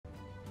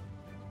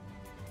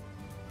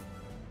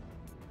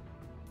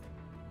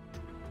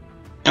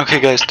Okay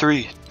guys,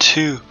 3,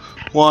 2,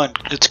 1.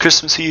 It's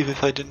Christmas Eve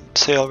if I didn't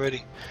say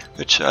already,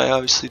 which I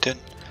obviously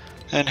didn't.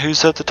 And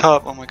who's at the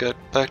top? Oh my god,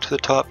 back to the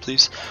top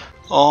please.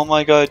 Oh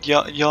my god,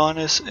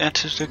 Giannis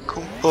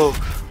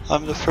Antetokounmpo.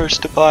 I'm the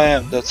first to buy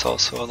him. That's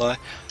also a lie.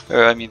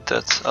 Or I mean,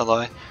 that's a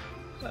lie.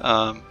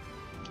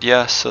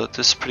 Yeah, so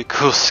this is a pretty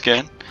cool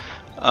skin.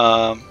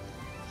 What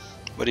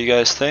do you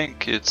guys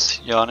think? It's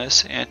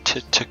Giannis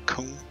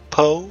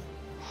Antetokounmpo.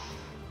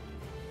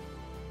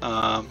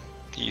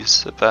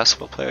 He's a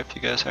basketball player if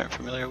you guys aren't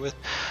familiar with.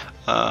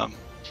 And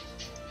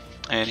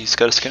he's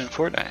got a skin in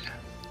Fortnite.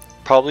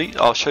 Probably,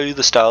 I'll show you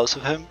the styles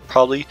of him.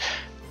 Probably,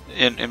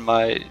 in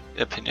my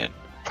opinion,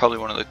 probably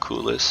one of the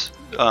coolest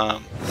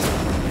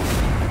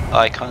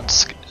icon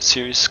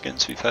series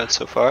skins we've had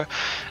so far.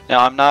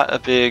 Now, I'm not a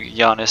big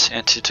Giannis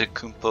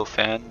Antetokounmpo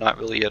fan, not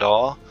really at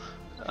all.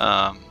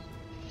 Not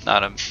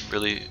a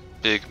really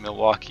big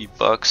Milwaukee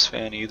Bucks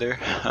fan either.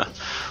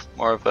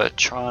 More of a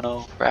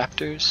Toronto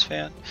Raptors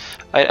fan.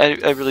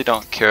 I really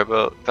don't care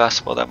about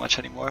basketball that much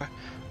anymore.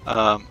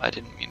 I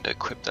didn't mean to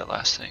equip that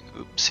last thing.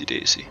 Oopsie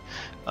daisy.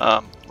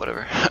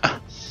 Whatever.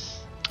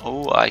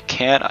 Oh, I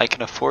can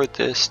afford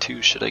this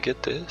too. Should I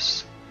get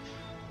this?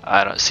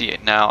 I don't see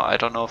it now. I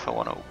don't know if I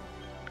want to.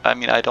 I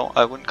mean, I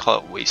wouldn't call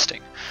it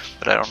wasting,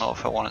 but I don't know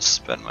if I want to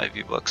spend my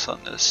V-Bucks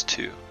on this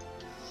too.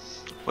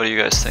 What do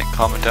you guys think?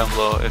 Comment down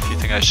below if you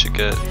think I should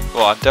get.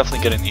 Well, I'm definitely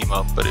getting the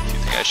emote, but if you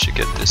think I should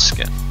get this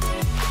skin.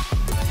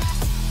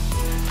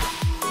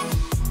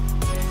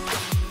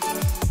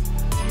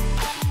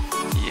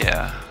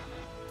 Yeah.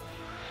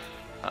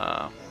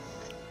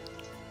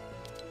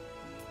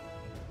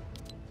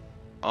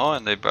 Oh,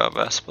 and they brought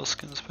basketball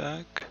skins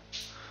back.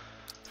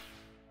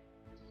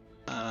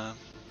 I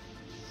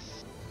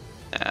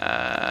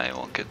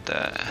won't get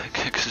that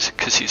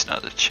because he's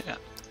not the champ.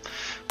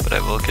 But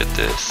I will get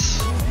this.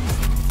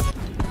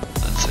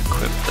 Let's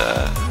equip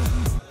that.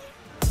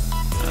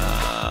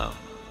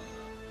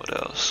 What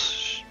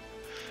else?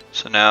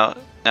 So now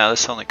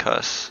this only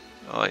costs.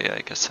 Oh yeah,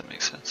 I guess that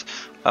makes sense.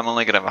 I'm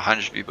only gonna have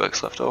 100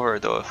 V-Bucks left over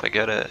though if I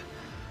get it.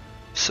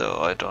 So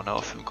I don't know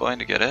if I'm going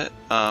to get it.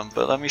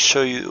 But let me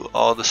show you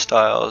all the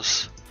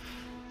styles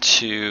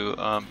to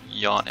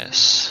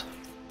Giannis.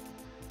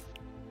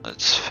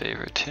 Let's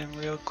favorite him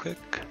real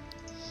quick.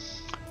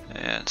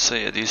 And so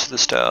yeah, these are the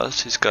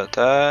styles. He's got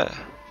that.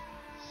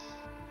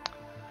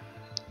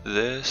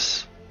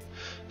 This.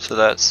 So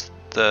that's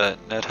the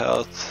net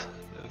health,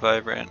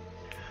 vibrant,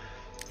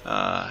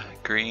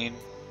 green.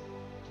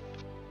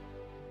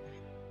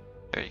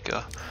 There you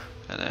go.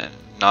 And then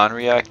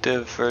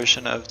non-reactive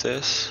version of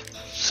this.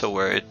 So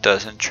where it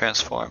doesn't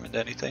transform into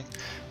anything.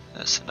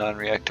 That's a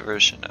non-reactive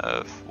version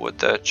of what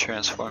that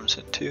transforms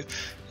into.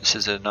 This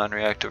is a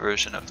non-reactive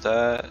version of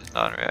that,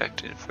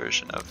 non-reactive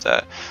version of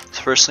that.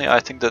 So personally, I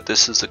think that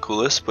this is the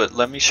coolest, but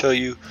let me show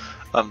you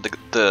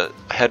the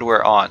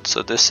headwear on.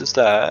 So this is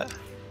that,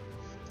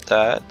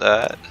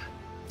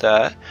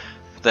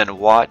 then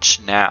watch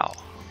now.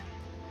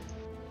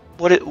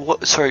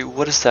 Sorry,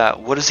 what is that?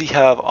 What does he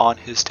have on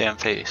his damn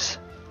face?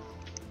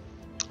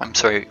 I'm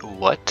sorry,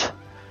 what?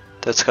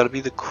 That's gotta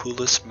be the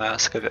coolest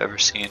mask I've ever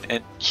seen.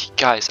 And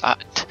guys,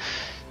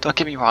 don't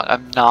get me wrong,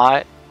 I'm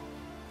not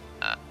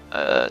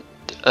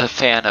a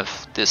fan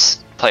of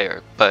this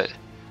player, but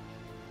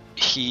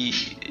he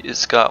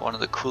has got one of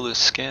the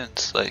coolest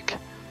skins. Like,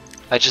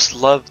 I just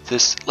love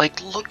this.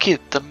 Like, look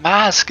at the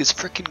mask is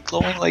freaking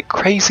glowing like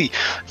crazy.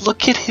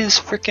 Look at his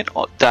freaking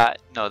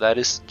that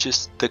is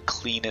just the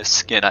cleanest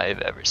skin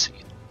I've ever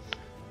seen.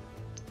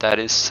 That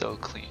is so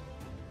clean.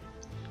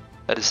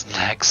 That is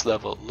next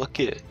level. Look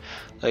at it.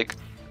 Like,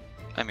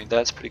 I mean,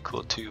 that's pretty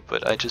cool too,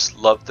 but I just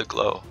love the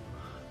glow.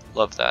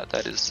 Love that.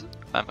 That is,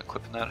 I'm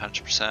equipping that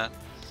 100%.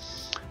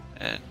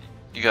 And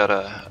you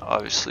gotta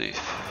obviously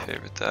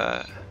favorite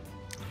that.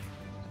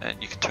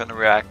 And you can turn the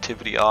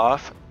reactivity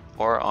off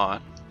or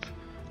on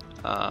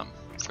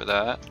for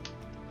that.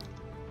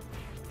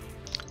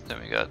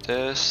 Then we got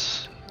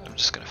this. I'm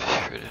just gonna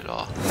favorite it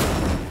all.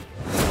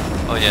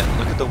 Oh yeah,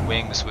 look at the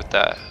wings with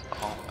that.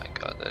 Oh my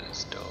god, that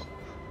is dope.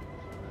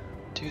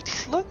 Dude,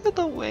 look at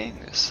the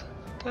wings.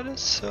 That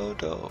is so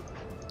dope.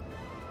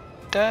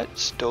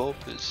 That's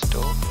dope as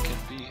dope can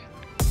be.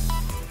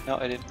 No,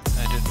 I didn't do that.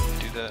 I meant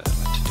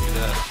to do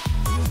that.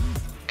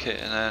 Okay,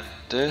 and then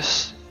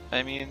this,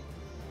 I mean,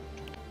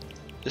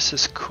 this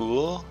is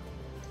cool,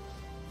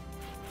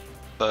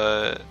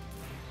 but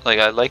like,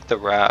 I like the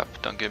wrap,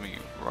 don't get me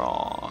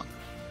wrong.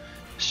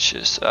 It's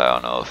just, I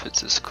don't know if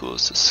it's as cool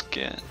as the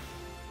skin.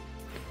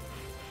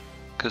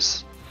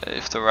 Cause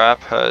if the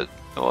wrap had,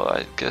 well,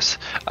 I guess,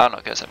 I don't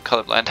know guys, I'm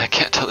colorblind, I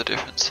can't tell the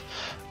difference.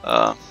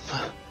 But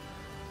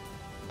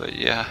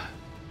yeah.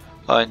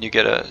 And you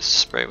get a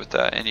spray with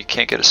that, and you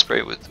can't get a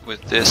spray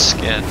with this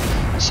skin,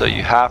 so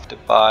you have to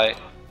buy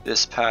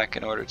this pack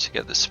in order to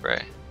get the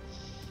spray.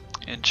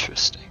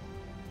 Interesting.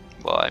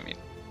 Well, I mean,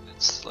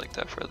 it's like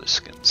that for other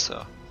skins,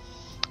 so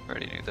I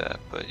already knew that,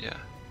 but yeah.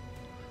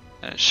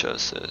 And it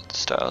shows the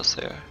styles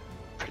there.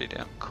 Pretty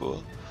damn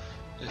cool,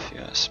 if you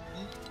ask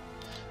me.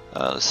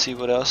 Let's see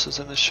what else is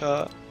in the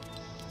shop.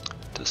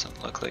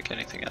 Doesn't look like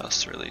anything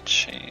else really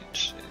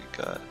changed.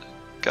 You got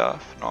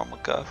Guff, normal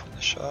Guff in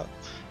the shop.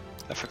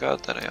 I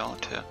forgot that I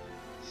owned him.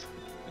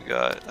 We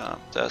got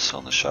that's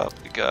in the shop.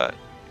 We got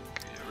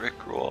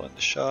Rickroll in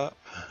the shop.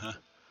 I'm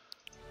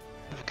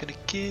gonna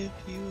give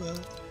you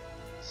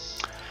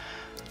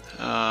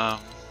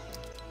up.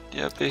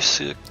 Yeah,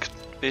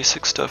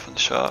 basic stuff in the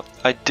shop.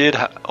 I did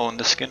own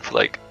the skin for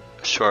like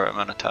a short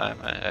amount of time.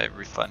 I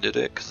refunded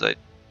it because I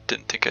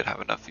didn't think I'd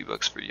have enough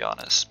V-Bucks for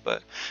Giannis,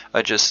 but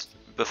I just,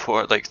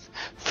 before, like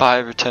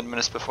 5 or 10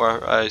 minutes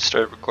before I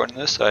started recording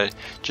this, I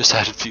just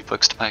added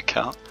V-Bucks to my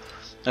account.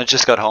 And I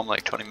just got home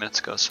like 20 minutes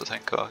ago, so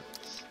thank God.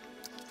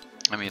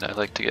 I mean, I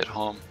like to get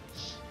home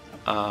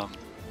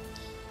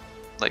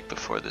like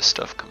before this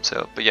stuff comes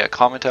out. But yeah,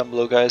 comment down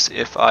below, guys,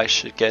 if I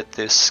should get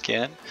this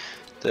skin,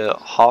 the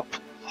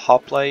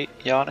Hoplite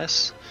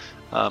Giannis.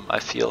 I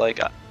feel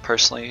like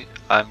personally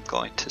I'm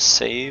going to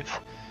save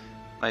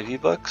my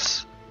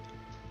V-Bucks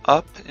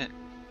up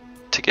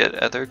to get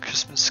other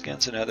Christmas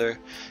skins and other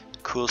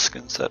cool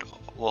skins that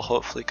will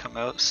hopefully come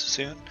out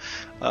soon.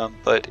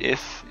 But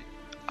if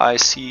I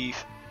see,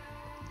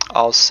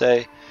 I'll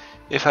say,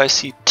 if I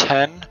see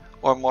 10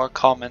 or more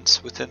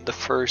comments within the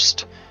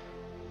first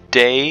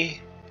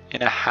day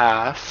and a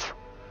half,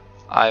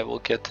 I will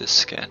get this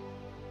skin.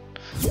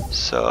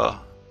 So,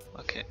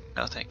 okay,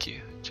 no thank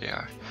you,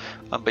 JR.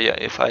 But yeah,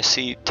 if I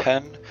see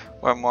 10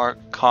 or more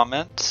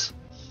comments,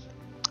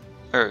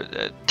 or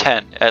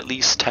 10, at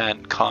least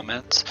 10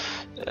 comments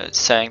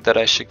saying that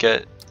I should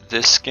get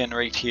this skin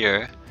right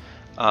here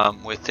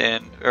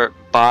within, or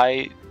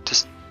by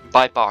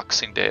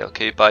Boxing Day,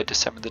 okay, by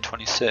December the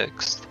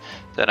 26th,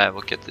 then I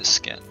will get this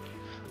skin.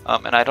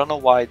 And I don't know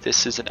why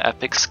this is an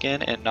epic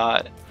skin and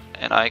not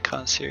an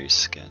icon series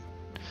skin.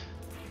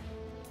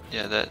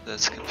 Yeah,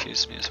 that's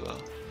confused me as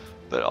well.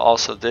 But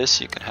also this,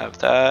 you can have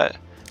that,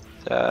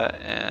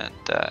 and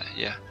that,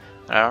 yeah.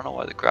 And I don't know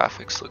why the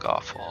graphics look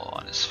awful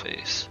on his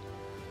face.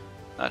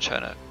 Not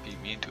trying to be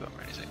mean to him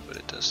or anything, but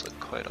it does look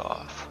quite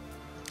off.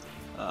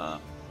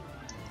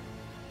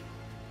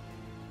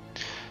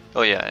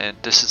 Oh yeah, and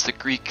this is the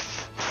Greek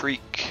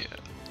Freak.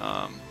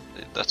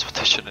 That's what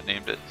they should have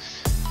named it.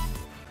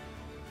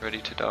 Ready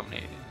to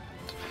dominate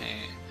the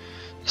paint.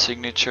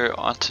 Signature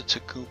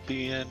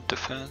Antetokounmpo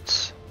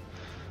defense.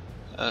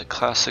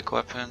 Classic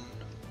weapon.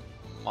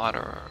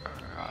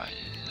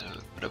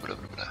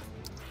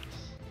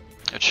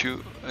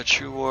 A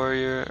true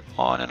warrior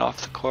on and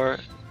off the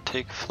court.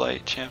 Take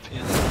flight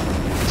champion.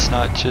 It's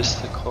not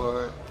just the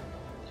court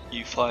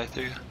you fly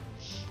through.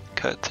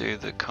 Cut through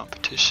the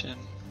competition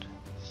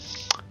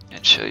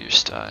and show your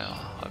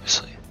style,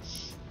 obviously.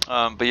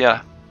 But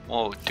yeah,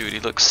 whoa, dude, he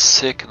looks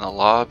sick in the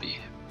lobby,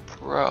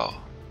 bro.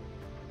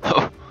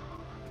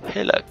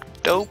 He look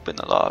dope in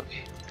the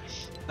lobby.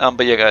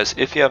 But yeah, guys,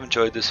 if you have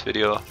enjoyed this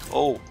video,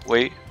 oh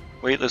wait,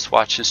 let's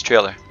watch this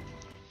trailer.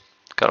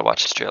 Gotta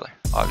watch this trailer,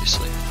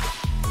 obviously.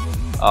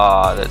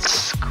 Ah,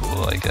 that's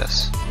cool, I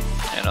guess.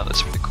 I know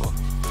that's really cool.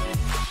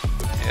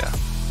 Yeah.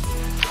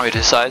 Wait,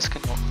 his eyes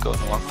can go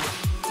normal?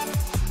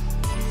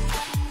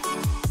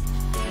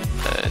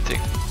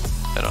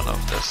 I don't know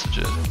if that's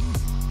legit.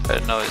 I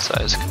didn't know his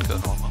eyes could go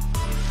normal.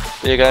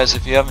 But yeah, guys,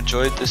 if you have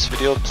enjoyed this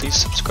video, please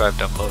subscribe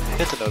down below,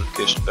 hit the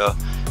notification bell,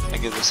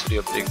 and give this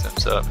video a big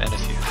thumbs up. And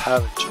if you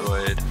have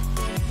enjoyed,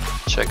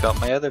 check out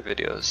my other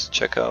videos.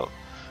 Check out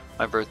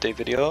my birthday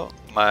video,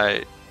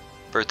 my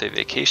birthday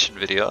vacation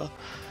video.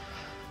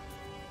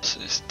 So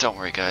don't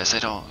worry, guys, I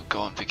don't go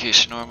on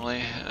vacation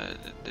normally.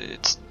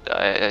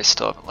 I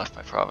still haven't left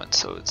my province,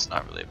 so it's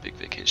not really a big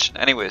vacation.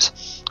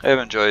 Anyways, I have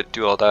enjoyed,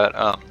 do all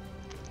that.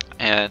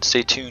 And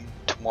stay tuned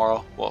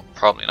tomorrow. Well,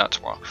 probably not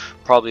tomorrow.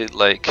 Probably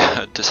like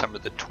December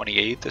the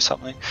 28th or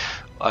something.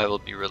 I will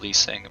be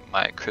releasing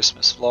my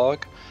Christmas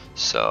vlog,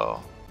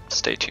 so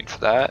stay tuned for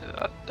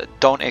that.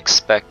 Don't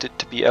expect it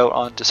to be out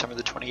on December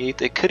the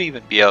 28th. It could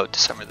even be out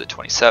December the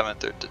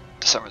 27th or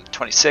December the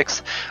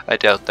 26th. I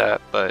doubt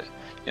that, but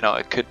you know,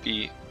 it could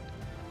be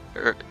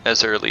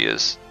as early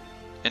as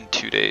in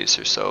 2 days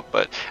or so.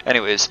 But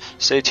anyways,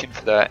 stay tuned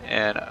for that,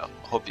 and I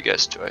hope you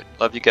guys enjoyed.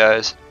 Love you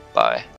guys. Bye.